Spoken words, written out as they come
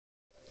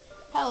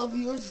fellow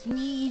viewers, it's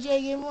me,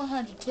 EJ Gamer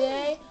 100.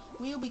 Today,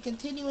 we will be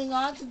continuing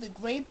on to the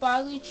Great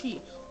Bodily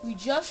Tree. We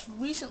just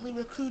recently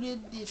recruited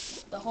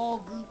the whole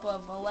group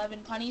of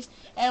 11 punnies,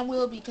 and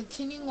we'll be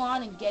continuing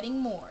on and getting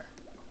more.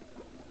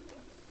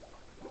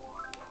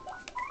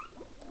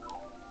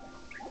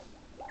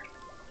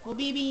 We'll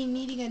be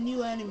needing a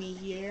new enemy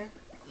here.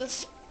 The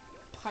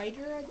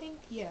spider, I think?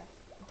 Yeah,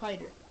 the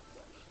spider.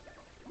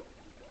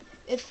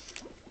 It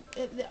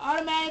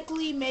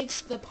automatically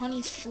makes the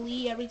punnies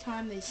flee every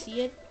time they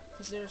see it,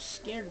 because they're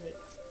scared of it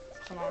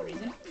for some odd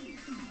reason.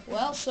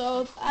 Well,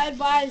 so I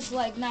advise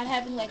not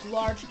having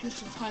large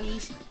groups of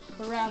punnies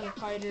around the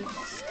spider.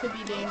 This could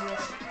be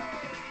dangerous.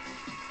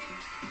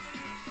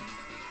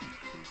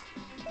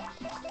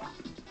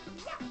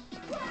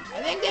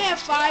 I think they have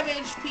 5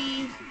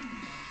 HP,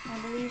 I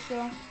believe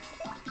so.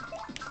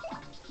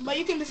 But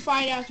you can just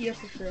find out here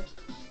for sure.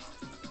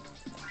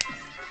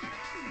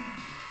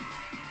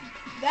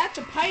 That's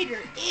a spider.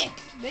 Ick.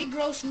 They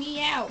gross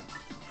me out.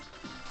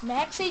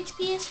 Max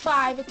HP is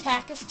 5,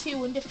 attack is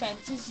 2, and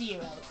defense is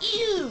 0.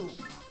 Ew!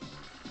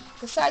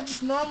 Besides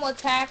just normal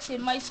attacks,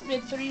 it might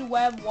spit 3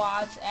 web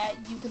wads at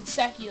you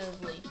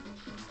consecutively.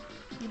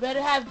 You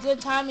better have good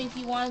timing if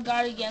you want to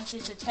guard against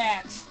its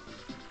attacks.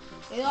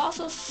 It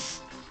also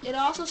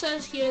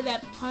says here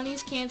that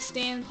punnies can't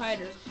stand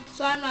spiders,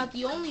 so I'm not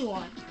the only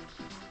one.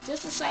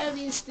 Just the sight of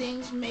these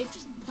things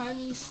makes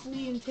punnies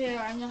flee in terror.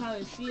 I know how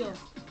they feel.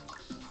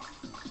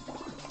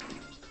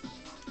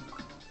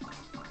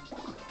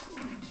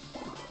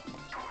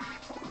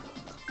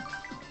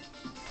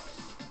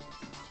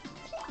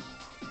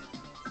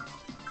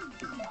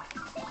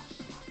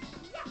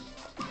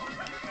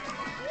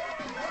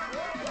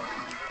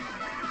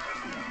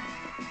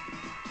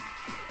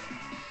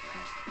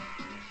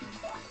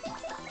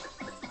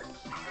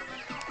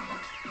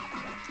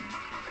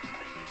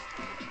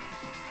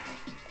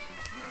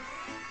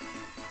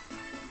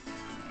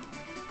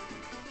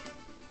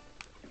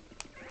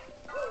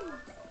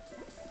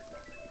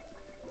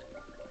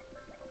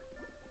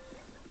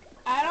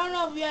 I don't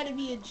know if you had to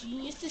be a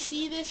genius to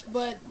see this,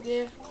 but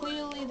there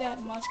clearly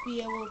that must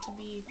be able to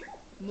be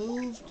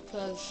moved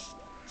because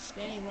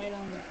standing right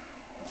on the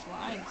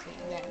flying thing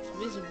that's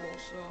visible,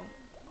 so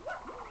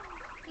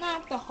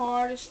not the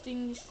hardest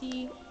thing to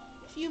see.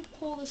 If you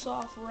pull this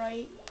off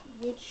right,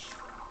 which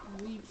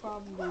we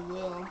probably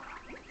will,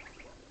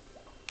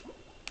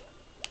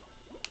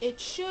 it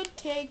should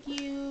take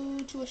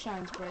you to a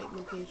Shine Sprite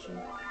location.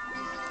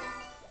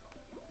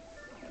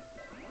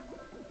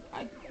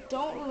 I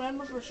don't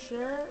remember for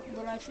sure,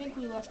 but I think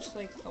we left just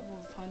a couple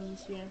of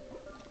punnies here.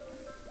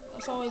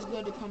 It's always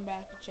good to come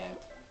back and check.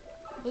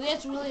 But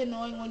that's really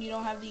annoying when you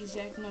don't have the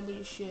exact number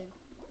you should.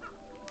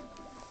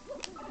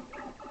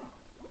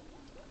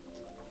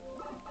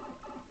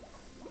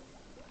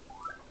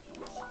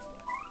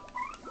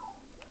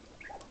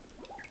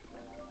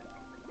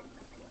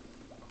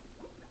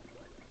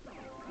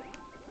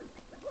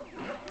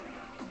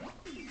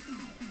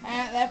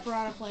 That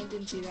piranha plane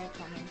didn't see that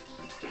coming.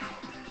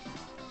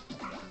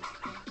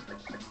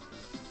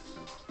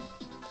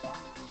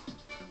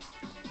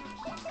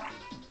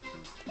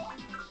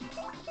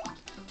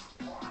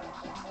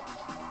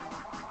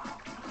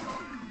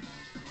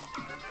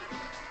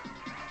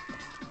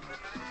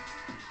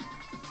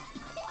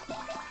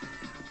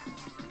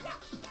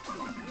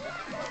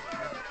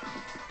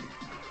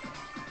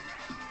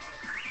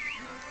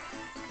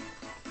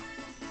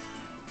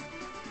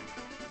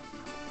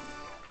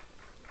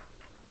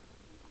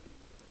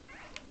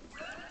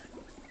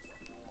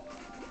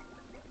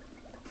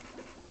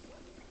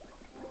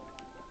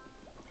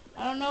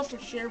 I don't know for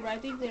sure, but I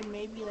think there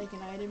may be an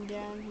item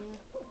down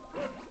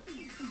here.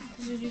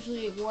 This is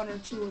usually 1 or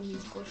 2 in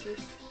these bushes.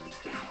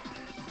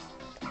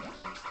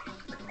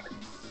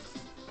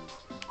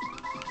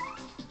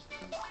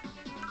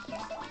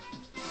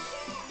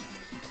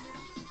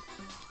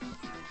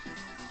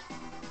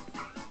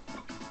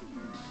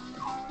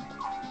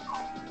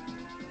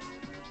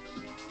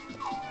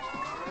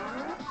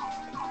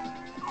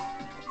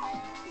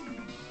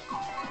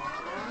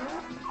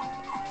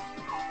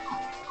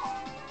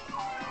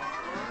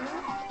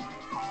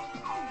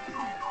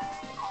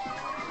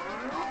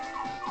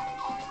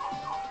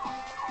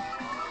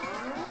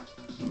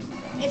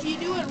 If you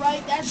do it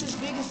right, that's as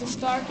big as the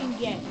star can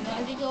get, and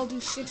I think it'll do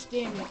 6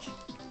 damage.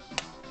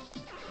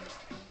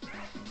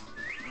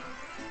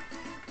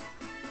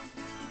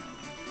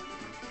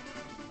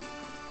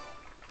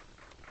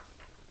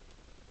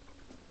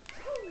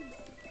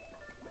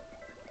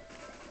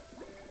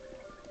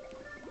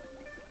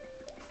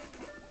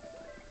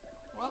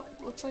 Well,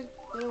 looks like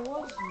there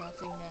was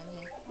nothing down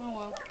here. Oh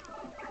well.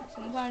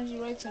 Sometimes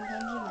you're right,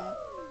 sometimes you're not.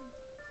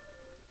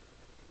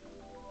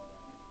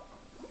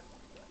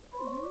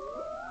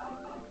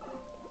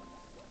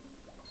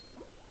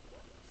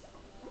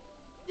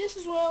 This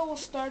is where we'll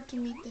start to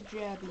meet the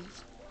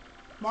Jabbies.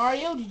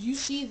 Mario, did you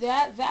see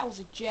that? That was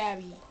a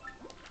Jabby.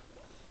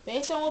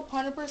 Based on what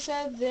Punniper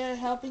said, they're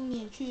helping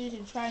the intruders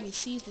and trying to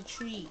seize the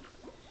tree.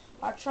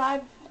 Our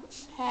tribes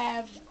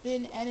have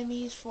been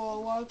enemies for a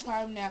long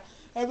time now.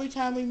 Every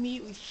time we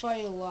meet, we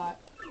fight a lot.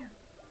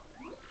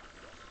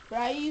 But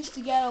I used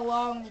to get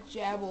along with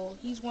Jabble.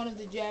 He's one of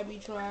the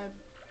Jabby tribe.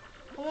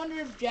 I wonder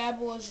if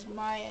Jabble is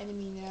my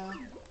enemy now.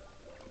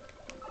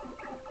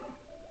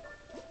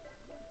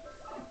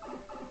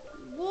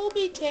 We'll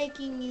be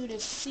taking you to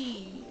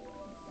sea,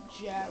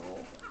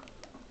 Jabble.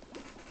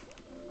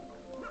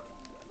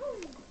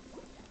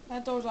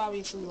 That door's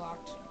obviously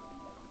locked.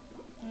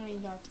 I don't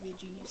even have to be a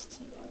genius to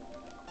see that.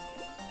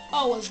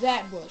 Oh, it was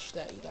that bush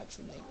that you got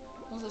something.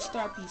 There was a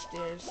star piece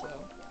there,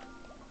 so.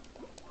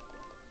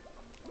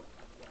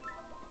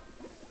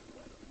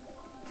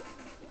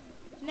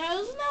 Now,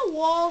 doesn't that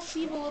wall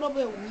seem a little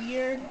bit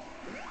weird?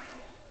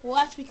 Well,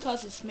 that's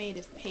because it's made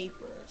of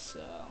paper,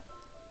 so.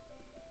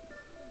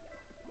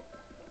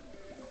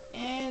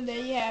 And there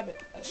you have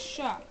it, a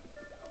shop.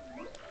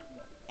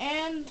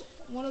 And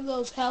one of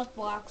those health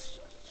blocks,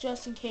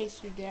 just in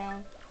case you're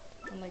down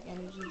on like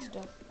energy and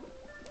stuff.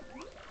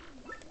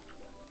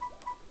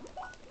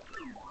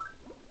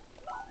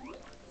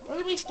 We're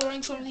gonna be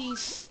storing some of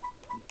these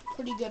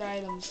pretty good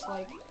items,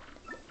 like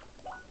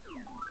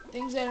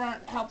things that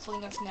aren't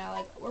helping us now.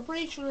 Like, we're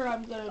pretty sure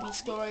I'm gonna be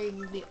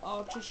storing the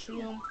Ultra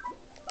Shroom.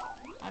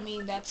 I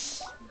mean,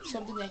 that's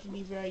something that can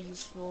be very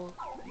useful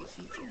in the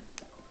future.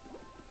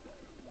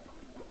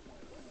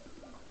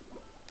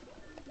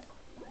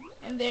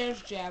 And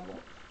there's Jabble.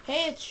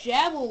 Hey, it's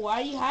Jabble.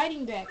 Why are you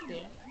hiding back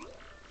there?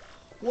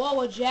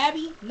 Whoa, a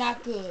Jabby?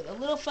 Not good. A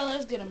little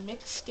fella's gonna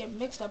get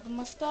mixed up in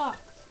my stock.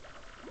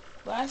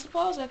 But I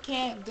suppose I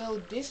can't go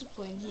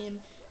discipline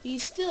him.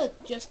 He's still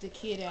just a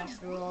kid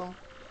after all.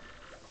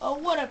 Oh,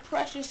 what a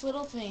precious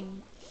little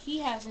thing. He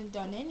hasn't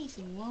done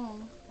anything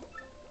wrong.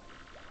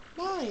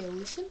 Mario,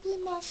 we simply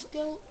must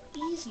go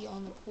easy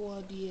on the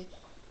poor dear.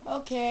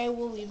 Okay,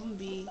 we'll leave him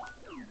be.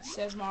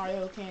 Says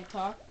Mario can't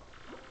talk.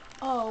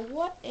 Oh,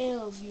 what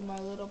ails you, my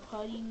little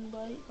pudding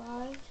buddy?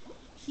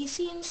 He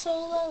seems so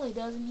lonely,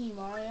 doesn't he,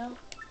 Mario?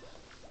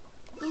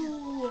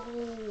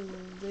 Ooh,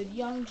 the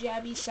young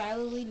Jabby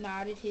silently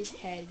nodded his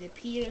head. It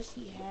appears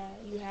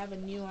you have a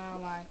new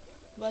ally,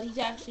 but he's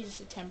actually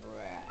just a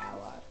temporary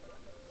ally.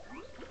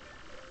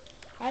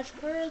 I've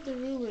heard the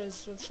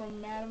rumors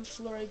from Madame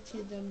Flurry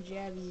to them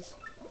Jabbies.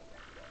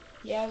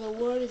 Yeah, the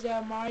word is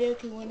that Mario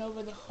can win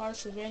over the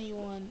hearts of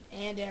anyone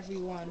and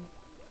everyone.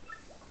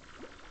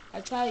 I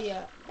tell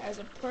ya, as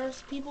a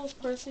people's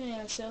person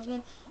and a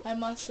salesman, I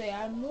must say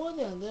I'm more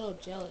than a little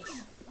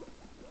jealous.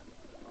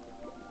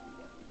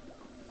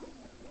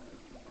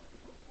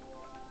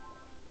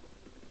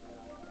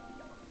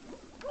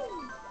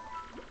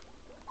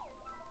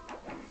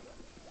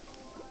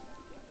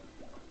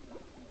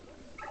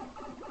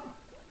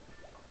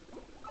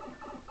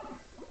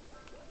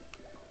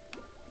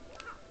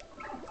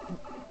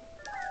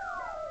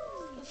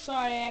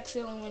 Sorry, I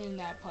accidentally went in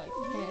that pipe.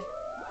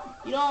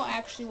 You don't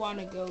actually want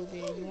to go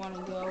there. You want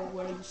to go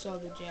where you saw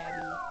the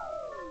Jabby.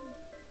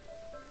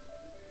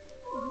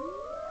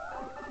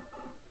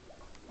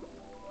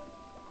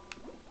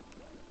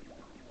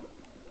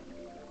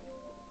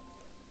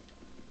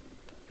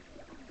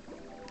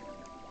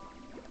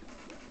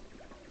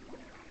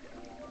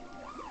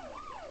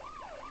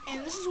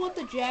 And this is what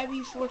the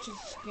Jabby Fortress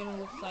is going to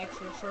look like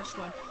for the first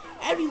one.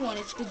 Everyone,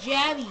 it's the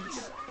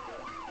Jabbies.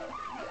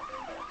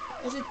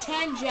 There's a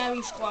 10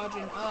 Jabby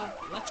squadron.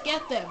 Let's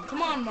get them.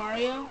 Come on,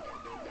 Mario.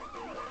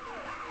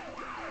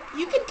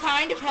 You can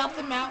kind of help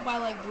them out by,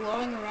 like,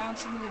 blowing around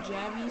some of the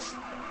Jabbies.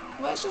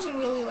 Well, this doesn't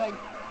really, like,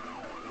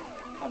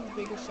 have a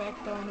big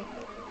effect on it.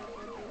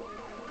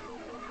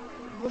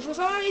 But for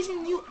some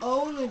reason, you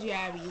own the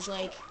Jabbies.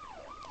 Like,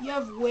 you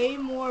have way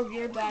more of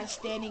your guys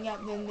standing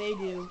up than they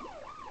do.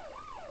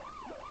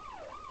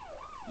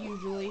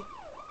 Usually.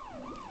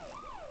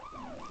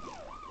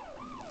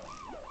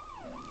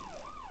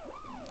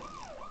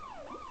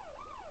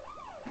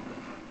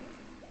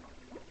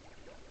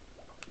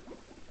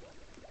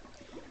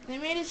 They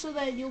made it so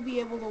that you'll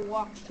be able to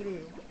walk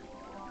through.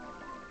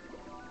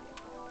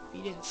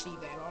 You didn't see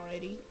that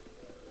already.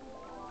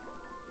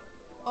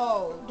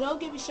 Oh, don't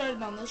get me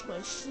started on this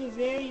place. This is a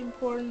very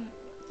important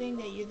thing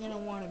that you're going to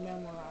want to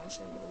memorize,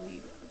 I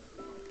believe.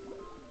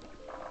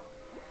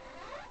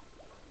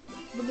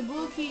 But the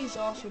blue key is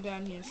also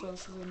down here, so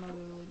this is another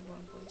really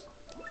important place.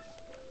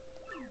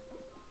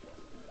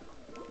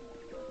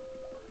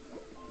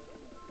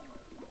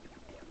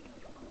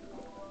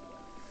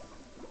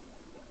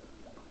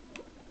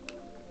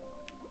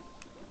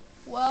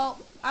 Well,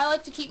 I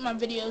like to keep my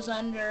videos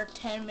under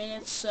 10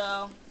 minutes,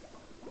 so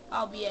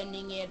I'll be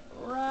ending it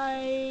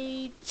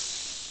right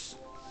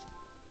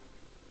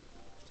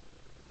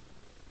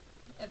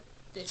at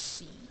this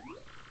scene.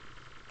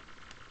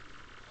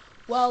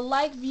 Well,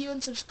 like, view,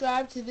 and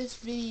subscribe to this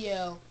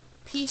video.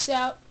 Peace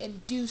out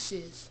and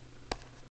deuces.